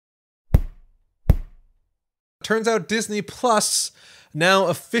turns out Disney Plus now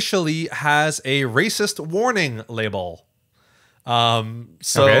officially has a racist warning label.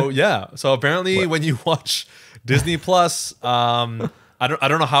 Yeah. So apparently when you watch Disney Plus, I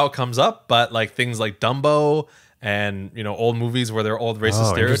don't know how it comes up, but like things like Dumbo and, you know, old movies where there are old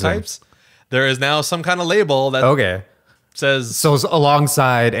racist stereotypes, there is now some kind of label that says... So it's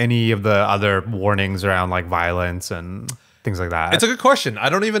alongside any of the other warnings around like violence and things like that. It's a good question. I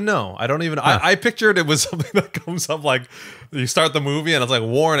don't even know. I pictured it was something that comes up like you start the movie and it's like,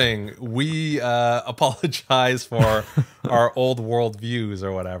 warning, we apologize for our old world views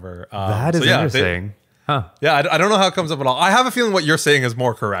or whatever. That is interesting. Yeah, I don't know how it comes up at all. I have a feeling what you're saying is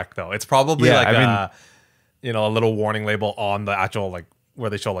more correct though. It's probably you know, a little warning label on the actual, like, where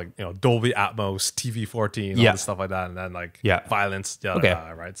they show like, you know, Dolby Atmos, TV 14, all this stuff like that, and then like violence,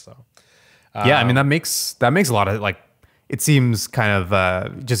 right? So yeah, I mean that makes a lot of like, it seems kind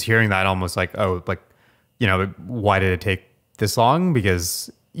of just hearing that almost like, oh, like, you know, why did it take this long?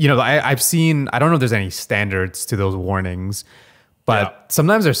 Because, you know, I've seen, I don't know if there's any standards to those warnings, but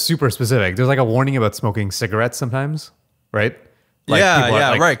sometimes they're super specific. There's like a warning about smoking cigarettes sometimes, right? Like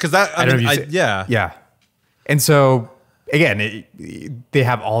right. Because that, yeah. And so again, they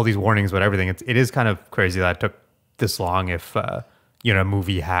have all these warnings about everything. It is kind of crazy that it took this long if, you know, a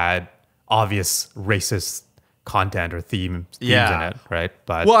movie had obvious racist content or themes in it, right?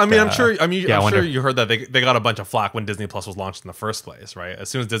 But well, I mean, I'm sure you heard that they got a bunch of flack when Disney Plus was launched in the first place, right? As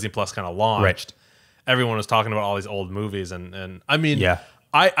soon as Disney Plus kind of launched, everyone was talking about all these old movies, and I mean,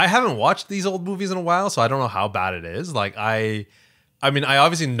 I haven't watched these old movies in a while, so I don't know how bad it is. Like I mean, I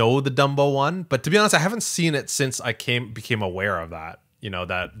obviously know the Dumbo one, but to be honest, I haven't seen it since I became aware of that. You know,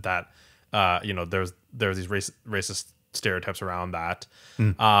 that you know, there's these racist stereotypes around that.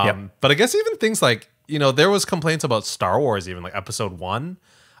 But I guess even things like, you know, there was complaints about Star Wars, even like Episode 1.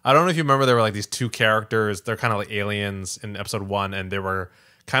 I don't know if you remember, there were like these two characters. They're kind of like aliens in Episode 1, and they were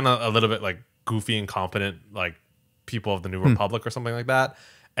kind of a little bit like goofy, incompetent, like people of the New Republic or something like that.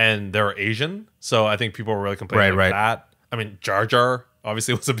 And they were Asian, so I think people were really complaining about that. I mean, Jar Jar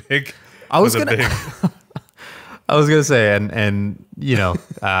obviously was a big. I was gonna say, and you know,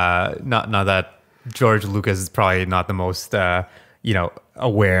 not that George Lucas is probably not the most you know,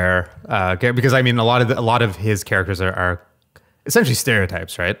 aware because I mean a lot of his characters are essentially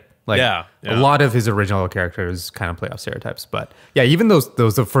stereotypes, right? Like a lot of his original characters kind of play off stereotypes. But yeah, even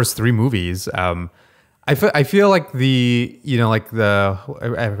the first three movies, I feel like the, you know, like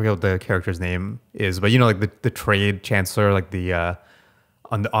I forget what the character's name is, but you know, like the trade chancellor, like the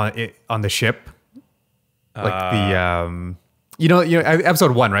on the ship, like the you know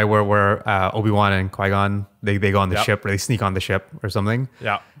Episode 1, right, where Obi-Wan and Qui-Gon they go on the ship, or they sneak on the ship or something.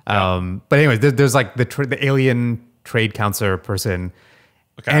 But anyways, there's like the alien trade counselor person,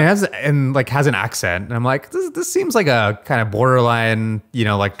 and has an accent, and I'm like, this seems like a kind of borderline, you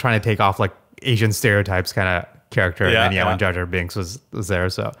know, like trying to take off like Asian stereotypes kind of character. And then when Jar Jar Binks was there,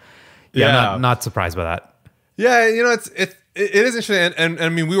 so not surprised by that. Yeah, you know, it is interesting, and I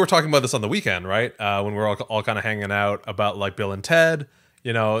mean, we were talking about this on the weekend, right? When we were all kind of hanging out about like Bill and Ted.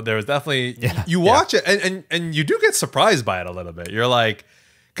 You know, there was definitely you watch it and you do get surprised by it a little bit. You're like,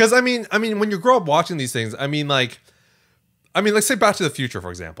 because I mean, when you grow up watching these things, I mean, let's say Back to the Future, for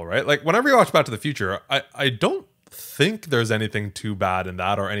example, right? Like whenever you watch Back to the Future, I don't think there's anything too bad in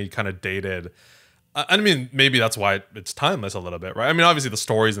that or any kind of dated. I mean, maybe that's why it's timeless a little bit, right? I mean, obviously the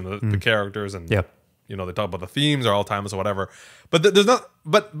stories and the characters and you know, they talk about the themes are all timeless or whatever. But there's not.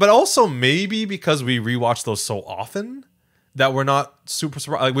 But also maybe because we rewatch those so often that we're not super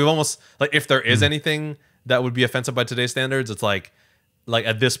surprised. Like we've almost like if there is anything that would be offensive by today's standards, it's like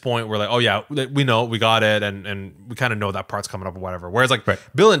at this point we're like, oh yeah, we know, we got it, and we kind of know that part's coming up or whatever. Whereas like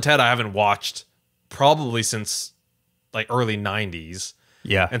Bill and Ted, I haven't watched probably since like early 90s.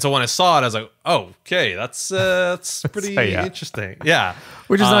 Yeah. And so when I saw it, I was like, oh, okay, that's pretty interesting. Yeah.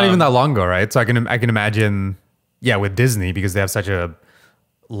 Which is not even that long ago, right? So I can imagine, with Disney, because they have such a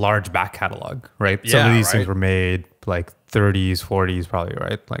large back catalog, right? Some of these things were made like 30s, 40s, probably,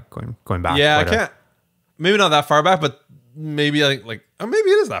 right? Like going back. Yeah, I can't. Maybe not that far back, but maybe or maybe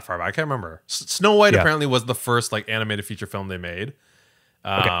it is that far back. I can't remember. Snow White apparently was the first like animated feature film they made.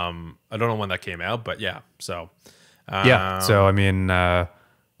 I don't know when that came out, but yeah. So. So I mean, that's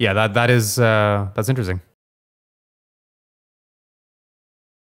interesting.